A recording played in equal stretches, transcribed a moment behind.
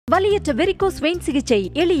வலியற்ற varicose vein சிகிச்சை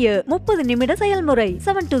எளிய 30 நிமிட செயல்முறை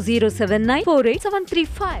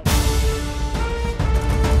 7207948735.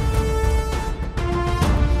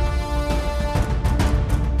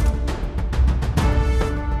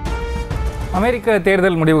 அமெரிக்க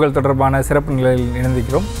தேர்தல் முடிவுகள் தொடர்பான சிறப்பு நிலையில்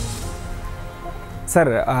இணைந்திருக்கிறோம்.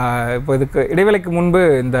 சார், இப்போ இதுக்கு இடைவேளைக்கு முன்பு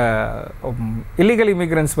இந்த இல்லீகல்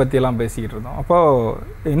இமிக்ரன்ஸ் பற்றியெல்லாம் பேசிக்கிட்டு இருந்தோம்.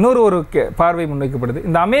 அப்போது இன்னொரு பார்வை முன்வைக்கப்படுது.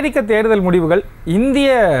 இந்த அமெரிக்க தேர்தல் முடிவுகள்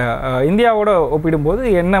இந்தியாவோட ஒப்பிடும்போது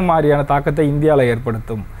என்ன மாதிரியான தாக்கத்தை இந்தியாவில்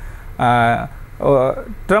ஏற்படுத்தும்?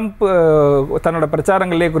 ட்ரம்ப் தன்னோட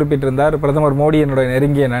பிரச்சாரங்களிலே குறிப்பிட்டிருந்தார், பிரதமர் மோடி என்னோட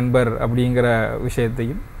நெருங்கிய நண்பர் அப்படிங்கிற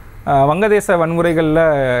விஷயத்தையும். வங்கதேச வன்முறைகளில்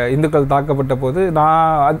இந்துக்கள் தாக்கப்பட்ட போது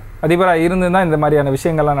நான் அதிபராக இருந்து தான் இந்த மாதிரியான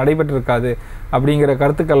விஷயங்கள்லாம் நடைபெற்றிருக்காது அப்படிங்கிற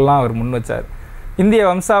கருத்துக்கள்லாம் அவர் முன் வச்சார். இந்திய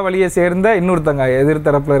வம்சாவளியை சேர்ந்த இன்னொருத்தங்க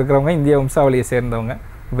எதிர்த்தரப்பில் இருக்கிறவங்க இந்திய வம்சாவளியை சேர்ந்தவங்க.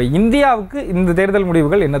 இப்போ இந்தியாவுக்கு இந்த தேர்தல்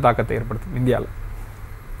முடிவுகள் என்ன தாக்கத்தை ஏற்படுத்தும் இந்தியாவில்?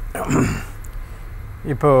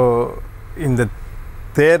 இப்போது இந்த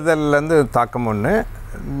தேர்தல்லேருந்து தாக்கம் ஒன்று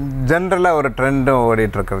ஜென்ரலாக ஒரு ட்ரெண்டும்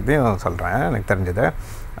ஓடிட்டுருக்கிறதையும் சொல்கிறேன். எனக்கு தெரிஞ்சது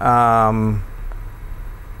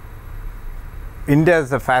India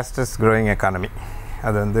is the fastest growing economy.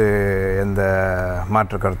 அது வந்து எந்த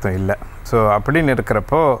மாற்று கருத்தும் இல்லை. ஸோ அப்படின்னு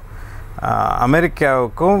இருக்கிறப்போ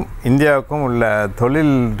அமெரிக்காவுக்கும் இந்தியாவுக்கும் உள்ள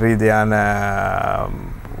தொழில் ரீதியான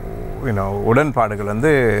உடன்பாடுகள்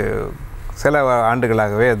வந்து சில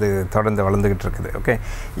ஆண்டுகளாகவே அது தொடர்ந்து வளர்ந்துக்கிட்டு இருக்குது. ஓகே,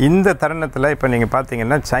 இந்த தருணத்தில் இப்போ நீங்கள்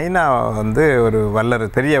பார்த்தீங்கன்னா சைனா வந்து ஒரு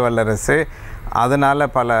பெரிய வல்லரசு.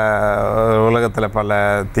 அதனால் பல உலகத்தில் பல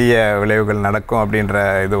தீய விளைவுகள் நடக்கும் அப்படின்ற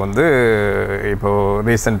இது வந்து இப்போது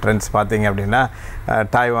ரீசன்ட் ட்ரெண்ட்ஸ் பார்த்திங்க அப்படின்னா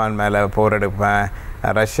டாய்வான் மேலே போர் எடுப்பேன்,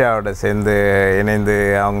 ரஷ்யாவோட சேர்ந்து இணைந்து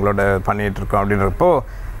அவங்களோட பண்ணிகிட்ருக்கோம் அப்படின்றப்போ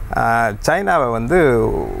சைனாவை வந்து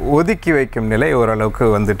ஒதுக்கி வைக்கும் நிலை ஓரளவுக்கு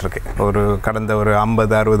வந்துட்டுருக்கு. கடந்த ஒரு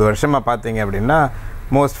 50-60 வருஷமாக பார்த்தீங்க அப்படின்னா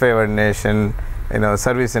most favoured nation,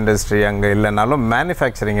 service industry அங்கே இல்லைனாலும்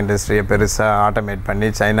மேனுஃபேக்சரிங் இண்டஸ்ட்ரியை பெருசாக ஆட்டோமேட் பண்ணி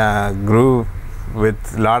China crew with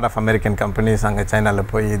lot of American companies அங்கே சைனாவில்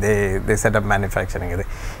போய் தே செட்டப் மேனுஃபேக்சரிங். இது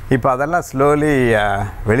இப்போ அதெல்லாம் ஸ்லோலி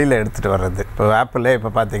வெளியில் எடுத்துகிட்டு வர்றது. இப்போ ஆப்பிளே இப்போ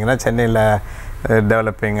பார்த்தீங்கன்னா சென்னையில்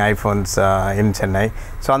டெவலப்பிங் ஐஃபோன்ஸ் இன் சென்னை.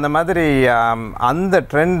 ஸோ அந்த மாதிரி அந்த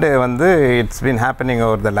ட்ரெண்டு வந்து it's been happening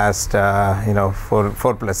over the last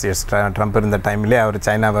 4+ years. Trump இருந்த டைம்லேயே அவர்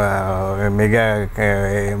சைனாவை மிக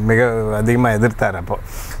அதிகமாக எதிர்த்தார் அப்போது.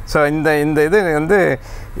 ஸோ இந்த இது வந்து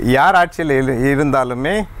யார் ஆட்சியில்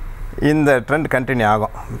இருந்தாலுமே இந்த ட்ரெண்ட் கண்டினியூ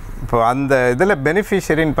ஆகும். இப்போது அந்த இதில்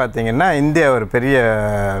பெனிஃபிஷரின்னு பார்த்தீங்கன்னா இந்தியா ஒரு பெரிய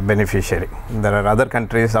பெனிஃபிஷரி. இந்த அதர்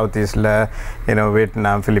கண்ட்ரிஸ் சவுத் ஈஸ்டில்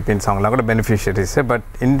வியட்நாம், பிலிப்பீன்ஸ் அவங்களாம் கூட பெனிஃபிஷரிஸு. But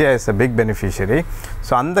India is a big beneficiary.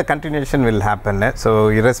 So அந்த continuation will happen. So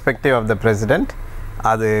irrespective of the president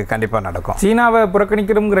அது கண்டிப்பாக நடக்கும். சீனாவை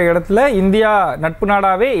புறக்கணிக்கிறோங்கிற இடத்துல இந்தியா நட்பு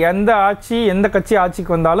நாடாகவே எந்த கட்சி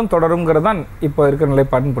ஆட்சிக்கு வந்தாலும் தொடருங்கிறது தான் இப்போ இருக்கிற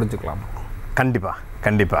நிலைப்பாடுன்னு புரிஞ்சுக்கலாம். கண்டிப்பாக.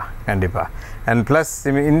 அண்ட் ப்ளஸ்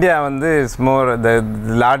இந்தியா வந்து is more the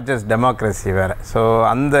largest democracy வேறு. ஸோ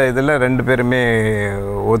அந்த இதில் ரெண்டு பேருமே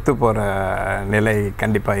ஒத்து போகிற நிலை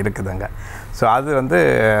கண்டிப்பாக இருக்குதுங்க. ஸோ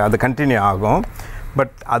அது கண்டினியூ ஆகும்.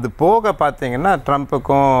 பட் அது போக பார்த்திங்கன்னா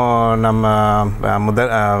ட்ரம்ப்புக்கும் நம்ம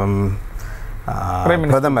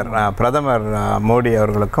பிரதமர் மோடி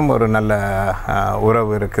அவர்களுக்கும் ஒரு நல்ல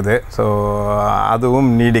உறவு இருக்குது. ஸோ அதுவும்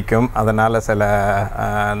நீடிக்கும். அதனால் சில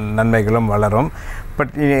நன்மைகளும் வளரும்.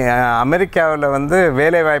 பட் அமெரிக்காவில் வந்து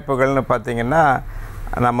வேலை வாய்ப்புகள்னு பார்த்திங்கன்னா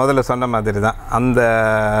நான் முதல்ல சொன்ன மாதிரி தான் அந்த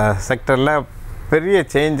செக்டரில் பெரிய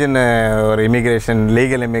சேஞ்சுன்னு ஒரு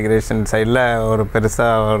லீகல் இமிக்ரேஷன் சைடில் ஒரு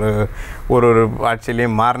பெருசாக ஒரு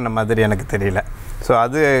ஆட்சியிலையும் மாறின மாதிரி எனக்கு தெரியல. ஸோ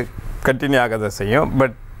அது கண்டினியூ ஆக தான் செய்யும்.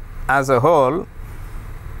 பட் ஆஸ் அ ஹோல்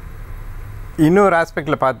இன்னொரு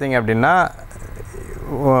ஆஸ்பெக்டில் பார்த்தீங்க அப்படின்னா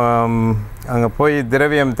அங்கே போய்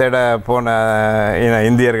திரவியம் தேட போன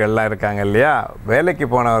இந்தியர்கள்லாம் இருக்காங்க இல்லையா, வேலைக்கு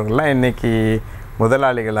போனவர்கள்லாம் இன்றைக்கி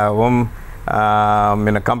முதலாளிகளாகவும்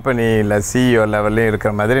கம்பெனியில் சிஇஓ லெவல்லையும்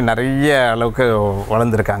இருக்கிற மாதிரி நிறைய அளவுக்கு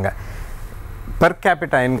வளர்ந்துருக்காங்க. பெர்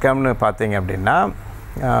கேபிட்டா இன்கம்னு பார்த்தீங்க அப்படின்னா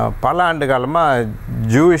பல ஆண்டு காலமாக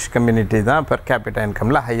ஜூயிஷ் கம்யூனிட்டி தான் பெர் கேபிட்டா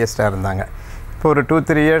இன்கமில் ஹையஸ்ட்டாக இருந்தாங்க. இப்போ ஒரு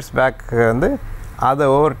 2-3 இயர்ஸ் பேக் வந்து அதை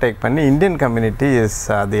ஓவர்டேக் பண்ணி Indian community is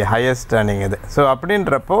the highest earning இது. ஸோ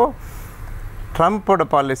அப்படின்றப்போ ட்ரம்ப்போட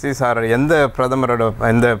பாலிசிஸ் எந்த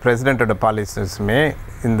பிரசிடெண்ட்டோட பாலிசிஸுமே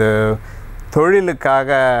இந்த தொழிலுக்காக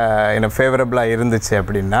ஃபேவரபுளாக இருந்துச்சு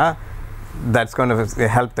அப்படின்னா that's gonna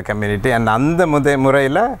help the community. And அந்த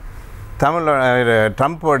முறையில்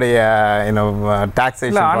ட்ரம்ப்போடைய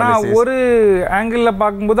டாக்ஸேஷன். ஆனால் ஒரு ஆங்கிளில்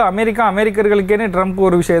பார்க்கும்போது அமெரிக்கர்களுக்கேனே ட்ரம்ப்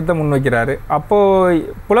ஒரு விஷயத்தை முன்வைக்கிறாரு. அப்போது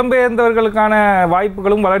புலம்பெயர்ந்தவர்களுக்கான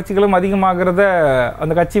வாய்ப்புகளும் வளர்ச்சிகளும் அதிகமாகிறத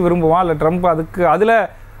அந்த கட்சி விரும்புவான். இல்லை ட்ரம்ப் அதில்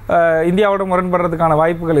இந்தியாவோட முரண்படுறதுக்கான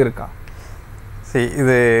வாய்ப்புகள் இருக்கா? சரி,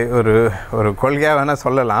 இது ஒரு ஒரு கொள்கையாக வேணால்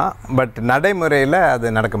சொல்லலாம், பட் நடைமுறையில்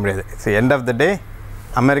அது நடக்க முடியாது. So end of the day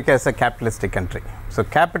America is a capitalistic country. So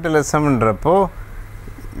கேபிட்டலிசம்ன்றப்போ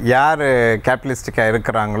யார் கேபிட்டலிஸ்டிக்காக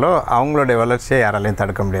இருக்கிறாங்களோ அவங்களுடைய வளர்ச்சியை யாராலையும்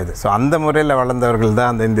தடுக்க முடியாது. ஸோ அந்த முறையில் வளர்ந்தவர்கள்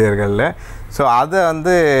தான் அந்த இந்தியர்களில். ஸோ அதை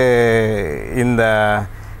வந்து இந்த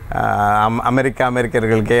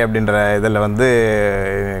அமெரிக்கர்களுக்கே அப்படின்ற இதில் வந்து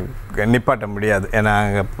நிப்பாட்ட முடியாது. ஏன்னா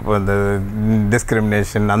அங்கே இந்த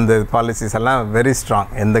டிஸ்கிரிமினேஷன் அந்த பாலிசிஸ் எல்லாம் வெரி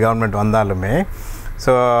ஸ்ட்ராங் எந்த கவர்மெண்ட் வந்தாலுமே.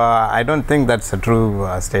 So I don't think that's a true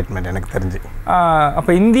statement எனக்கு தெரிஞ்சு.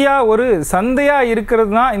 அப்போ இந்தியா ஒரு சந்தையாக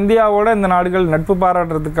இருக்கிறது தான் இந்தியாவோட இந்த நாடுகள் நட்பு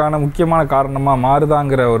பாராட்டுறதுக்கான முக்கியமான காரணமாக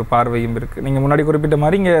மாறுதாங்கிற ஒரு பார்வையும் இருக்குது. நீங்கள் முன்னாடி குறிப்பிட்ட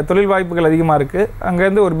மாதிரி இங்கே தொழில் வாய்ப்புகள் அதிகமாக இருக்குது,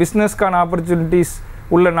 அங்கேருந்து ஒரு பிஸ்னஸ்க்கான ஆப்பர்ச்சுனிட்டிஸ்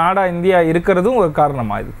உள்ள நாடாக இந்தியா இருக்கிறதும் ஒரு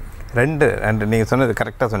காரணமாக இது. ரெண்டு நீங்கள் சொன்னது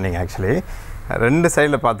கரெக்டாக சொன்னீங்க. ஆக்சுவலி ரெண்டு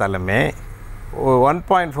சைடில் பார்த்தாலுமே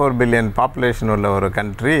 1.4 பில்லியன் பாப்புலேஷன் உள்ள ஒரு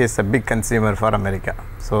country is a big consumer for America.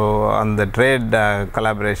 So அந்த trade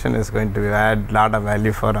collaboration is going to add lot of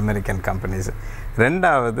value for American companies.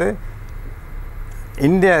 ரெண்டாவது,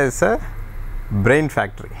 India is a brain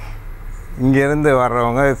factory. இங்கேருந்து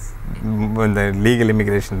வர்றவங்க இந்த லீகல்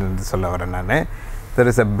இமிக்ரேஷன் சொல்ல வரேன் நான்.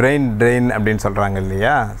 There is a brain train அப்படின்னு சொல்கிறாங்க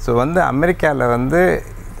இல்லையா. ஸோ வந்து அமெரிக்காவில் வந்து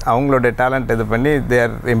அவங்களோட டேலண்ட் இது பண்ணி they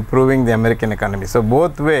are improving the American economy. So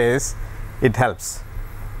both ways it helps.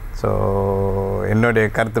 So என்னுடைய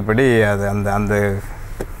கருத்துப்படி அது அந்த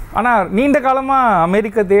ஆனால் நீண்ட காலமாக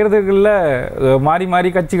அமெரிக்க தேர்தல்களில் மாறி மாறி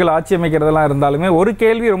கட்சிகள் ஆட்சி அமைக்கிறதெல்லாம் இருந்தாலுமே ஒரு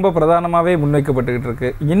கேள்வி ரொம்ப பிரதானமாகவே முன்வைக்கப்பட்டுக்கிட்டு இருக்கு.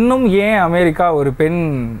 இன்னும் ஏன் அமெரிக்கா ஒரு பெண்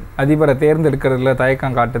அதிபரை தேர்ந்தெடுக்கிறதுல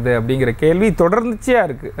தயக்கம் காட்டுது அப்படிங்கிற கேள்வி தொடர்ந்துச்சியாக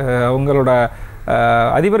இருக்குது. அவங்களோட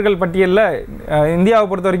அதிபர்கள் பட்டியலில் இந்தியாவை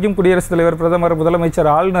பொறுத்த வரைக்கும் குடியரசுத் தலைவர், பிரதமர், முதலமைச்சர்,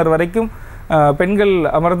 ஆளுநர் வரைக்கும் பெண்கள்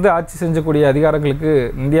அமர்ந்து ஆட்சி செஞ்சக்கூடிய அதிகாரங்களுக்கு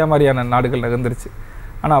இந்தியா மாதிரியான நாடுகள் நகர்ந்துருச்சு.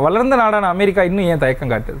 ஆனால் வளர்ந்த நாடான அமெரிக்கா இன்னும் ஏன்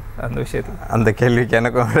தயக்கம் காட்டுது அந்த விஷயத்தில்? அந்த கேள்விக்கு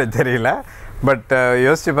எனக்கும் தெரியல. பட்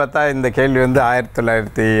யோசித்து பார்த்தா இந்த கேள்வி வந்து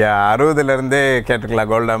 1960 கேட்டுக்கலாம்.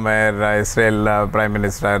 கோல்டா மேயர் இஸ்ரேல் பிரைம்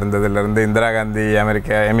மினிஸ்டராக இருந்ததுலேருந்து, இந்திரா காந்தி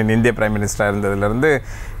இந்திய பிரைம் மினிஸ்டராக இருந்ததுலேருந்து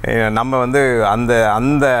நம்ம வந்து அந்த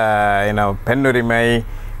அந்த பெண் உரிமை,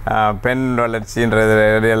 பெண் வளர்ச்சின்றது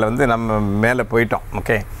ஏரியாவில் வந்து நம்ம மேலே போயிட்டோம்.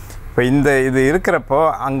 ஓகே, இப்போ இது இருக்கிறப்போ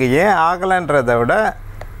அங்கே ஏன் ஆகலைன்றதை விட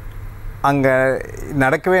அங்கே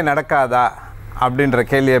நடக்கவே நடக்காதா அப்படின்ற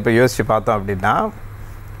கேள்வியை இப்போ யோசித்து பார்த்தோம் அப்படின்னா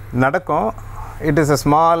நடக்கும். It is a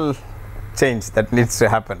small change that needs to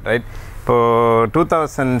happen, right? இப்போது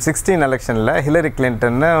 2016 எலெக்ஷனில் ஹிலரி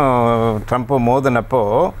கிளின்டன்னு ட்ரம்ப்பும் மோதினப்போ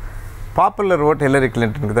பாப்புலர் ஓட் ஹிலரி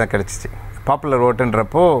கிளின்டனுக்கு தான் கிடச்சிச்சு. பாப்புலர்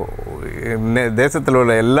ஓட்டுன்றப்போ தேசத்தில்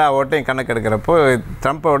உள்ள எல்லா ஓட்டையும் கணக்கெடுக்கிறப்போ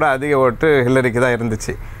ட்ரம்ப்போட அதிக ஓட்டு ஹிலரிக்கு தான்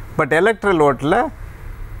இருந்துச்சு. பட் எலக்ட்ரல் ஓட்டில்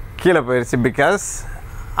கீழே போயிடுச்சு. பிகாஸ்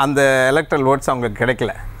அந்த எலக்ட்ரல் ஓட்ஸ் அவங்களுக்கு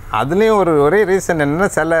கிடைக்கல. அதுலேயும் ஒரே ரீசன் என்னென்னா,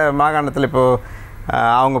 சில மாகாணத்தில் இப்போது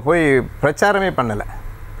அவங்க போய் பிரச்சாரமே பண்ணலை.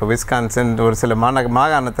 இப்போ விஸ்கான்சன் ஒரு சில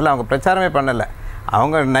மாகாணத்தில் அவங்க பிரச்சாரமே பண்ணலை.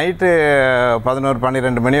 அவங்க நைட்டு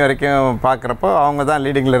 11-12 மணி வரைக்கும் பார்க்குறப்போ அவங்க தான்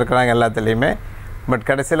லீடிங்கில் இருக்கிறாங்க எல்லாத்துலேயுமே. பட்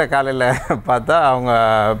கடைசியில் காலையில் பார்த்தா அவங்க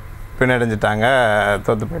பின்னடைஞ்சிட்டாங்க,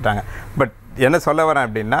 தோற்று போயிட்டாங்க. பட் என்ன சொல்ல வரேன்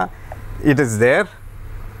அப்படின்னா, இட் இஸ் தேர்,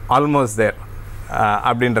 ஆல்மோஸ்ட் தேர்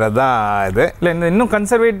அப்படின்றது தான் இது. இல்லை, இந்த இன்னும்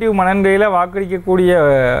கன்சர்வேட்டிவ் மனநிலையில் வாக்களிக்கக்கூடிய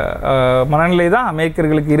மனநிலை தான்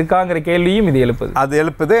அமெரிக்கர்களுக்கு இருக்காங்கிற கேள்வியும் இது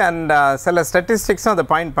எழுப்புது. அண்ட் சில ஸ்டாட்டிஸ்டிக்ஸும் அதை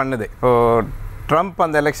பாயிண்ட் பண்ணுது. இப்போது ட்ரம்ப்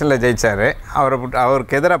அந்த எலெக்ஷனில் ஜெயித்தார்.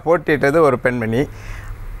 அவருக்கு எதிராக போட்டியிட்டது ஒரு பெண்மணி.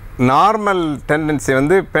 நார்மல் டெண்டன்சி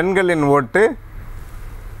வந்து பெண்களின் ஓட்டு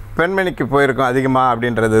பெண்மணிக்கு போயிருக்கும் அதிகமாக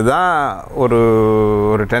அப்படின்றது தான் ஒரு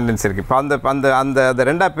டெண்டன்சி இருக்குது. இப்போ அதை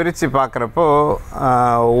ரெண்டாக பிரித்து பார்க்குறப்போ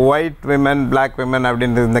ஒயிட் விமன், பிளாக் விமன்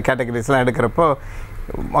அப்படின்ற இந்த கேட்டகரிஸ்லாம் எடுக்கிறப்போ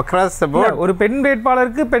அக்ராஸ் த போர்ட் ஒரு பெண்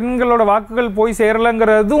வேட்பாளருக்கு பெண்களோட வாக்குகள் போய்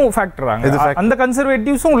சேரலைங்கிறதும் ஃபேக்டராங்க. அந்த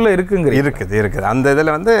கன்சர்வேட்டிவ்ஸும் உள்ளே இருக்குது. அந்த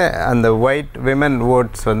இதில் வந்து அந்த ஒயிட் விமன்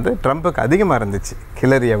ஓட்ஸ் வந்து ட்ரம்ப்புக்கு அதிகமாக இருந்துச்சு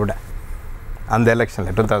ஹிலரியை விட அந்த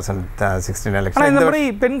எலெக்ஷனில் 2016 எலெக்ஷன். இந்த மாதிரி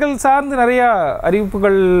பெண்கள் சார்ந்து நிறையா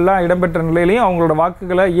அறிவிப்புகள்லாம் இடம்பெற்ற நிலையிலையும் அவங்களோட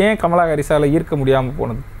வாக்குகளை ஏன் கமலா ஹாரிஸால் ஈர்க்க முடியாமல்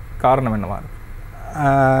போனது காரணம் என்னவா?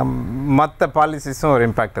 மற்ற பாலிசிஸும் ஒரு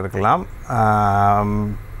இம்பேக்ட் இருக்கலாம்.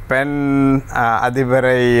 பெண்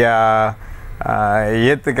அதிபரை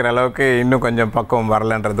ஏற்றுக்கிற அளவுக்கு இன்னும் கொஞ்சம் பக்குவம்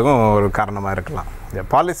வரலன்றதுக்கும் ஒரு காரணமாக இருக்கலாம்.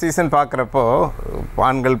 பாலிசிஸ்ன்னு பார்க்குறப்போ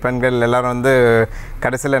ஆண்கள் பெண்கள் எல்லோரும் வந்து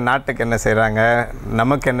கடைசியில் நாட்டுக்கு என்ன செய்கிறாங்க,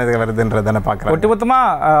 நமக்கு என்ன வருதுன்றதானே பார்க்குறாங்க.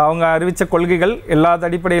 ஒட்டுமொத்தமாக அவங்க அறிவித்த கொள்கைகள் எல்லா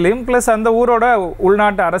அடிப்படையிலையும் ப்ளஸ் அந்த ஊரோட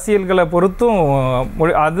உள்நாட்டு அரசியல்களை பொறுத்தும்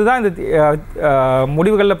அதுதான் இந்த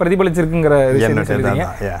முடிவுகளில் பிரதிபலிச்சிருக்குங்கிற விஷயம் சொல்லுவீங்க.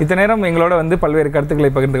 இத்தனை நேரம் எங்களோட வந்து பல்வேறு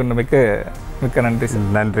கருத்துக்களை பகிர்ந்து கொண்டமைக்கு மிக்க நன்றி.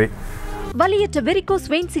 நன்றி. வலியற்ற வெரிகோஸ்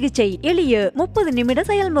வெயின் சிகிச்சை எளிய 30 நிமிட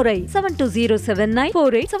செயல்முறை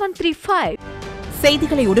 7207948735.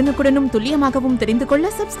 செய்திகளை உடனுக்குடனும் துல்லியமாகவும் தெரிந்து கொள்ள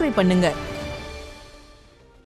சப்ஸ்கிரைப் பண்ணுங்க.